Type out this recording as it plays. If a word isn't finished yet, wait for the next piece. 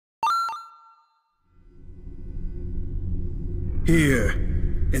Here,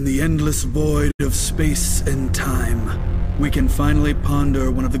 in the endless void of space and time, we can finally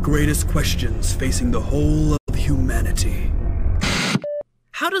ponder one of the greatest questions facing the whole of humanity.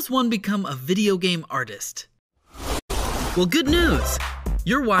 How does one become a video game artist? Well, good news!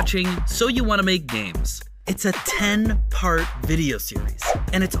 You're watching So You Want to Make Games. It's a 10-part video series,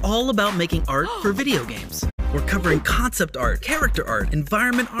 and it's all about making art for video games. We're covering concept art, character art,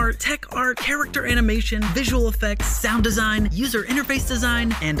 environment art, tech art, character animation, visual effects, sound design, user interface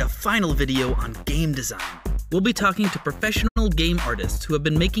design, and a final video on game design. We'll be talking to professional game artists who have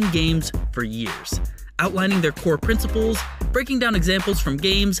been making games for years, outlining their core principles, breaking down examples from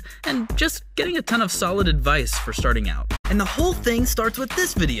games, and just getting a ton of solid advice for starting out. And the whole thing starts with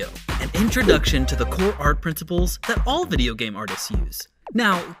this video, an introduction to the core art principles that all video game artists use.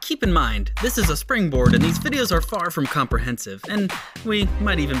 Now, keep in mind, this is a springboard and these videos are far from comprehensive, and we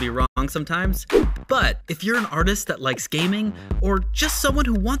might even be wrong sometimes. But if you're an artist that likes gaming, or just someone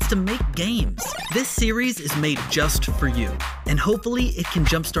who wants to make games, this series is made just for you. And hopefully it can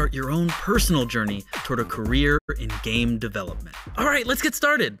jumpstart your own personal journey toward a career in game development. All right, let's get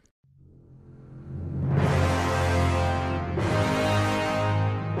started.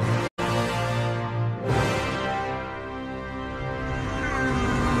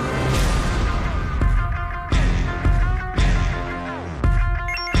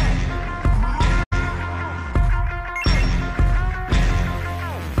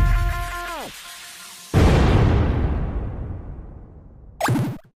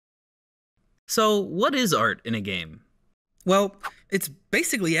 So, what is art in a game? Well, it's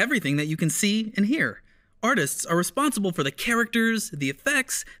basically everything that you can see and hear. Artists are responsible for the characters, the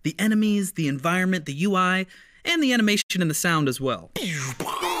effects, the enemies, the environment, the UI, and the animation and the sound as well.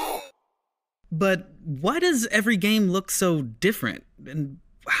 But why does every game look so different? And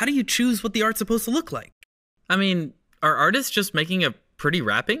how do you choose what the art's supposed to look like? I mean, are artists just making a pretty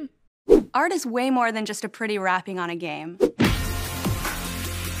wrapping? Art is way more than just a pretty wrapping on a game.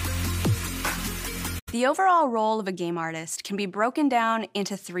 The overall role of a game artist can be broken down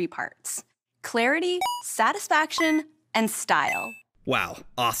into 3 parts: clarity, satisfaction, and style. Wow,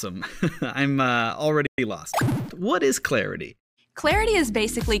 awesome. I'm already lost. What is clarity? Clarity is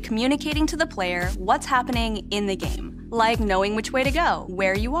basically communicating to the player what's happening in the game, like knowing which way to go,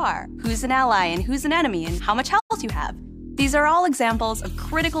 where you are, who's an ally and who's an enemy, and how much health you have. These are all examples of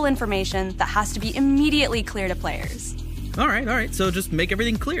critical information that has to be immediately clear to players. All right, so just make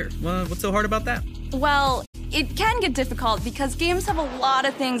everything clear. What's so hard about that? Well, it can get difficult because games have a lot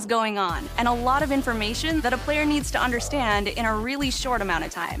of things going on and a lot of information that a player needs to understand in a really short amount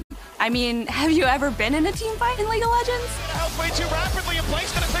of time. I mean, have you ever been in a team fight in League of Legends? Out way too rapidly, and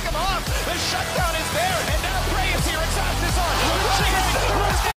Blake's gonna pick him off. The shutdown is there, and now Prey is here. Exhaust is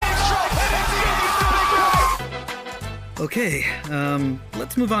on. Okay,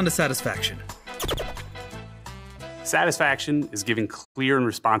 let's move on to satisfaction. Satisfaction is giving clear and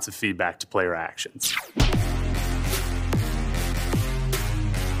responsive feedback to player actions.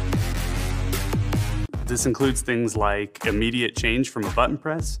 This includes things like immediate change from a button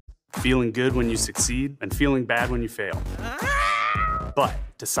press, feeling good when you succeed, and feeling bad when you fail. But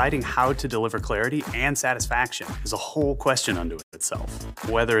deciding how to deliver clarity and satisfaction is a whole question unto itself.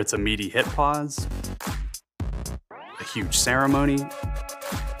 Whether it's a meaty hit pause, a huge ceremony,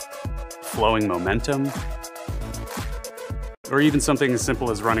 flowing momentum, or even something as simple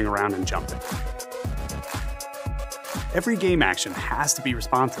as running around and jumping. Every game action has to be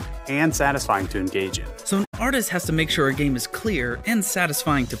responsive and satisfying to engage in. So an artist has to make sure a game is clear and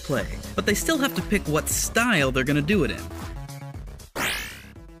satisfying to play, but they still have to pick what style they're gonna do it in.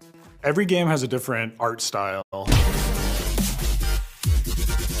 Every game has a different art style.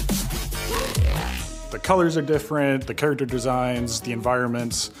 The colors are different, the character designs, the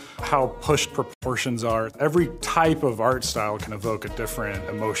environments, how pushed proportions are. Every type of art style can evoke a different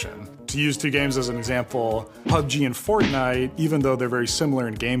emotion. To use 2 games as an example, PUBG and Fortnite, even though they're very similar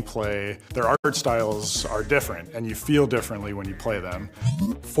in gameplay, their art styles are different, and you feel differently when you play them.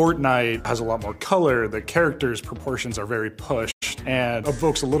 Fortnite has a lot more color, the characters' proportions are very pushed, and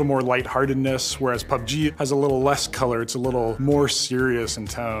evokes a little more lightheartedness, whereas PUBG has a little less color, it's a little more serious in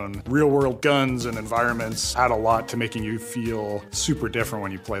tone. Real-world guns and environments add a lot to making you feel super different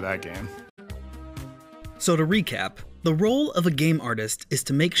when you play that game. So to recap, the role of a game artist is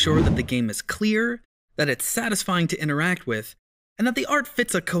to make sure that the game is clear, that it's satisfying to interact with, and that the art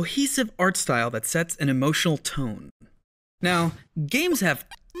fits a cohesive art style that sets an emotional tone. Now, games have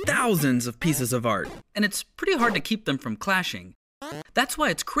thousands of pieces of art, and it's pretty hard to keep them from clashing. That's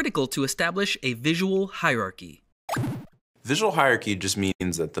why it's critical to establish a visual hierarchy. Visual hierarchy just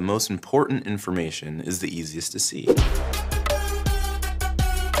means that the most important information is the easiest to see.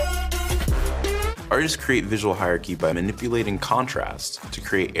 Artists create visual hierarchy by manipulating contrast to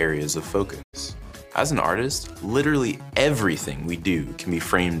create areas of focus. As an artist, literally everything we do can be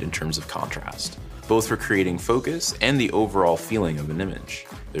framed in terms of contrast, both for creating focus and the overall feeling of an image.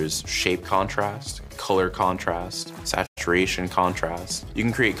 There's shape contrast, color contrast, saturation contrast. You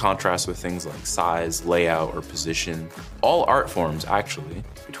can create contrast with things like size, layout, or position. All art forms, actually,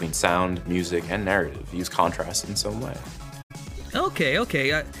 between sound, music, and narrative, use contrast in some way. Okay.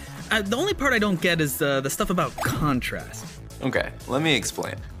 The only part I don't get is the stuff about contrast. Okay, let me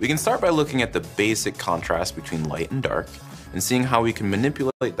explain. We can start by looking at the basic contrast between light and dark, and seeing how we can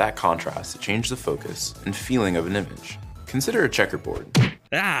manipulate that contrast to change the focus and feeling of an image. Consider a checkerboard.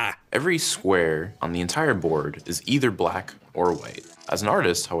 Every square on the entire board is either black or white. As an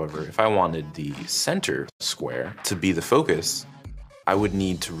artist, however, if I wanted the center square to be the focus, I would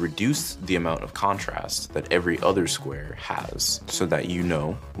need to reduce the amount of contrast that every other square has so that you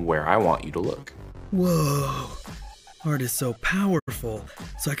know where I want you to look. Whoa, art is so powerful.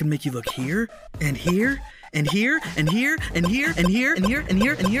 So I can make you look here, and here, and here, and here, and here, and here, and here, and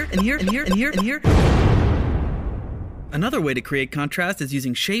here, and here, and here, and here, and here, and here. Another way to create contrast is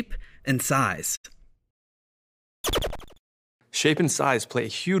using shape and size. Shape and size play a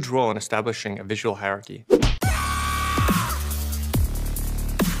huge role in establishing a visual hierarchy.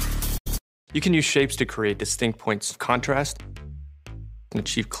 You can use shapes to create distinct points of contrast and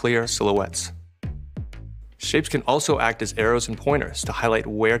achieve clear silhouettes. Shapes can also act as arrows and pointers to highlight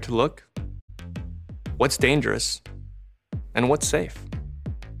where to look, what's dangerous, and what's safe.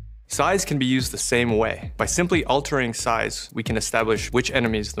 Size can be used the same way. By simply altering size, we can establish which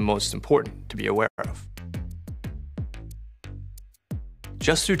enemy is the most important to be aware of.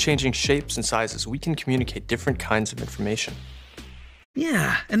 Just through changing shapes and sizes, we can communicate different kinds of information.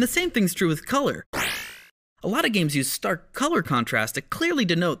 Yeah, and the same thing's true with color. A lot of games use stark color contrast to clearly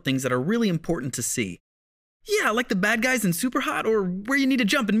denote things that are really important to see. Yeah, like the bad guys in Superhot, or where you need to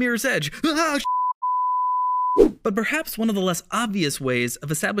jump in Mirror's Edge. But perhaps one of the less obvious ways of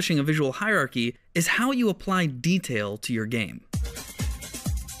establishing a visual hierarchy is how you apply detail to your game.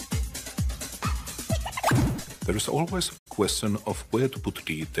 There is always a question of where to put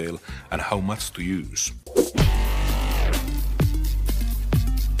detail and how much to use.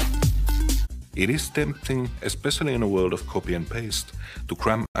 It is tempting, especially in a world of copy and paste, to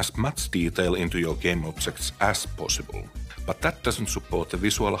cram as much detail into your game objects as possible. But that doesn't support the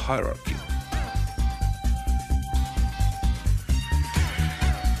visual hierarchy.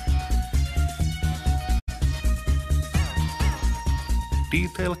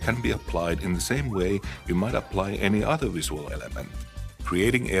 Detail can be applied in the same way you might apply any other visual element.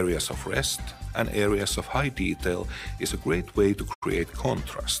 Creating areas of rest and areas of high detail is a great way to create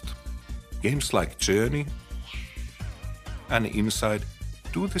contrast. Games like Journey and Inside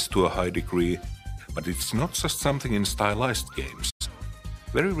do this to a high degree, but it's not just something in stylized games.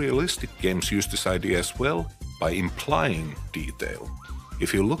 Very realistic games use this idea as well by implying detail.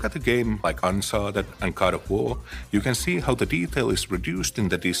 If you look at a game like Uncharted and God of War, you can see how the detail is reduced in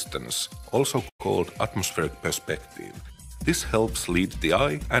the distance, also called atmospheric perspective. This helps lead the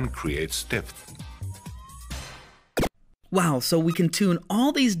eye and creates depth. Wow, so we can tune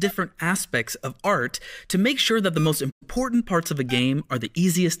all these different aspects of art to make sure that the most important parts of a game are the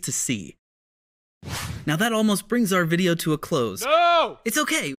easiest to see. Now that almost brings our video to a close. No! It's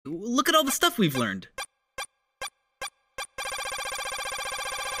okay, look at all the stuff we've learned.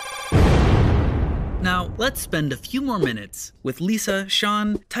 Now, let's spend a few more minutes with Lisa,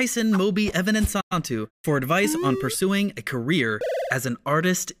 Sean, Tyson, Moby, Evan, and Santu for advice on pursuing a career as an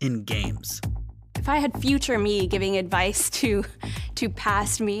artist in games. If I had future me giving advice to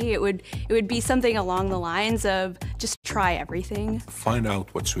past me, it would be something along the lines of just try everything. Find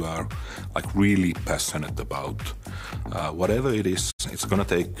out what you are really passionate about. Whatever it is, it's gonna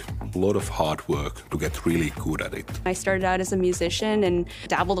take a lot of hard work to get really good at it. I started out as a musician and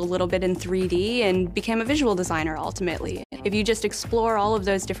dabbled a little bit in 3D and became a visual designer ultimately. If you just explore all of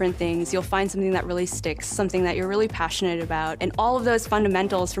those different things, you'll find something that really sticks, something that you're really passionate about. And all of those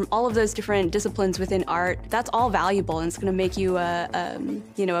fundamentals from all of those different disciplines within art, that's all valuable, and it's going to make you a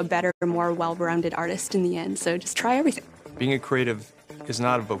better, more well-rounded artist in the end. So just try everything. Being a creative is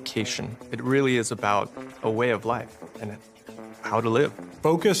not a vocation. It really is about a way of life and how to live.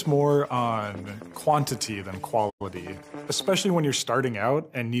 Focus more on quantity than quality. especially when you're starting out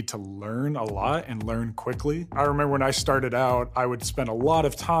and need to learn a lot and learn quickly. I remember when I started out, I would spend a lot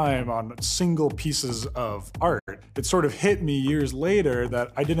of time on single pieces of art. It sort of hit me years later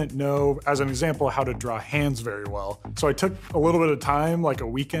that I didn't know, as an example, how to draw hands very well. So I took a little bit of time, like a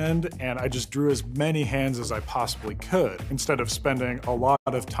weekend, and I just drew as many hands as I possibly could, instead of spending a lot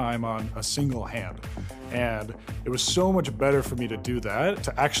of time on a single hand. And it was so much better for me to do that,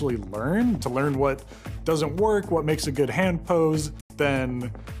 to actually learn, what doesn't work, what makes a good hand pose,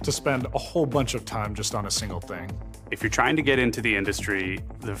 than to spend a whole bunch of time just on a single thing. If you're trying to get into the industry,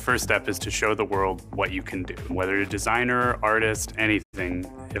 the first step is to show the world what you can do. Whether you're a designer, artist, anything,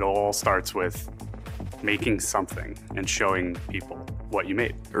 it all starts with making something and showing people what you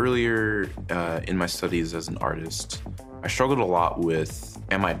made. Earlier in my studies as an artist, I struggled a lot with,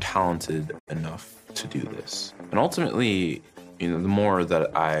 am I talented enough to do this? And ultimately, the more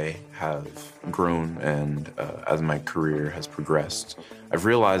that I have grown and as my career has progressed, I've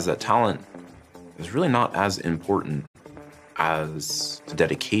realized that talent is really not as important as the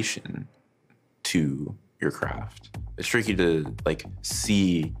dedication to your craft. It's tricky to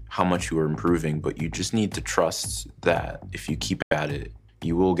see how much you are improving, but you just need to trust that if you keep at it,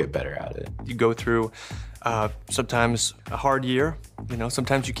 you will get better at it. You go through sometimes a hard year.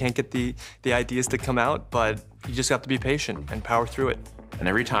 Sometimes you can't get the ideas to come out, but you just have to be patient and power through it. And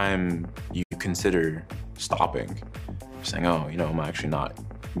every time you consider stopping, saying, oh, I'm actually not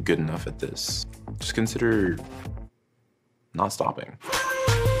good enough at this, just consider not stopping.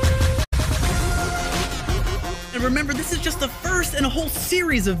 And remember, this is just the first in a whole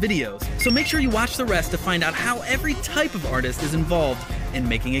series of videos, so make sure you watch the rest to find out how every type of artist is involved in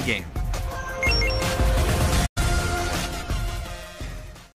making a game.